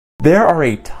There are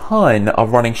a ton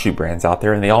of running shoe brands out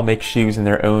there and they all make shoes in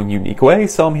their own unique way,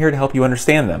 so I'm here to help you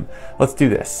understand them. Let's do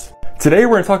this. Today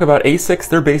we're going to talk about ASICS.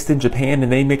 They're based in Japan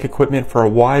and they make equipment for a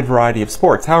wide variety of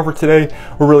sports. However, today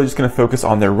we're really just going to focus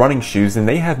on their running shoes, and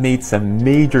they have made some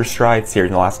major strides here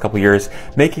in the last couple years,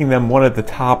 making them one of the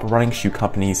top running shoe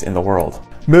companies in the world.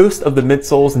 Most of the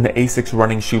midsoles in the ASICS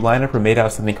running shoe lineup are made out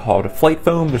of something called Flight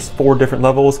Foam. There's 4 different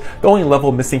levels. The only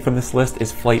level missing from this list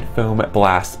is Flight Foam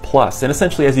Blast Plus. And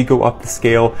essentially as you go up the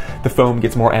scale, the foam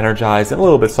gets more energized and a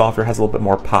little bit softer, has a little bit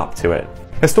more pop to it.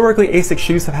 Historically, ASICS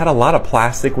shoes have had a lot of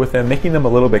plastic with them, making them a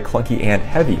little bit clunky and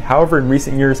heavy. However, in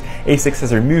recent years, ASICS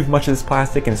has removed much of this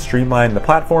plastic and streamlined the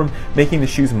platform, making the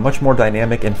shoes much more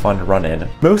dynamic and fun to run in.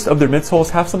 Most of their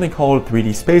midsoles have something called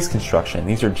 3D space construction.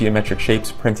 These are geometric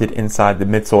shapes printed inside the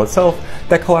midsole itself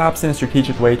that collapse in a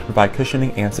strategic way to provide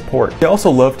cushioning and support. They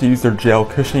also love to use their gel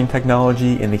cushioning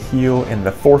technology in the heel and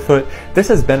the forefoot. This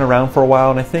has been around for a while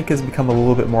and I think has become a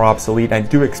little bit more obsolete. I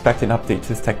do expect an update to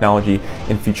this technology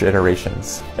in future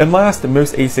iterations. And last,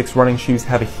 most ASICS running shoes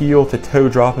have a heel to toe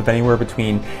drop of anywhere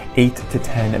between 8 to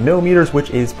 10 millimeters, which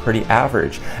is pretty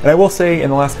average. And I will say in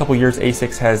the last couple years,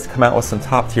 ASICS has come out with some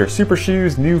top tier super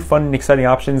shoes, new fun and exciting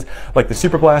options like the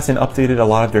Super Blast, and updated a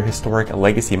lot of their historic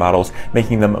legacy models,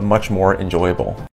 making them much more enjoyable.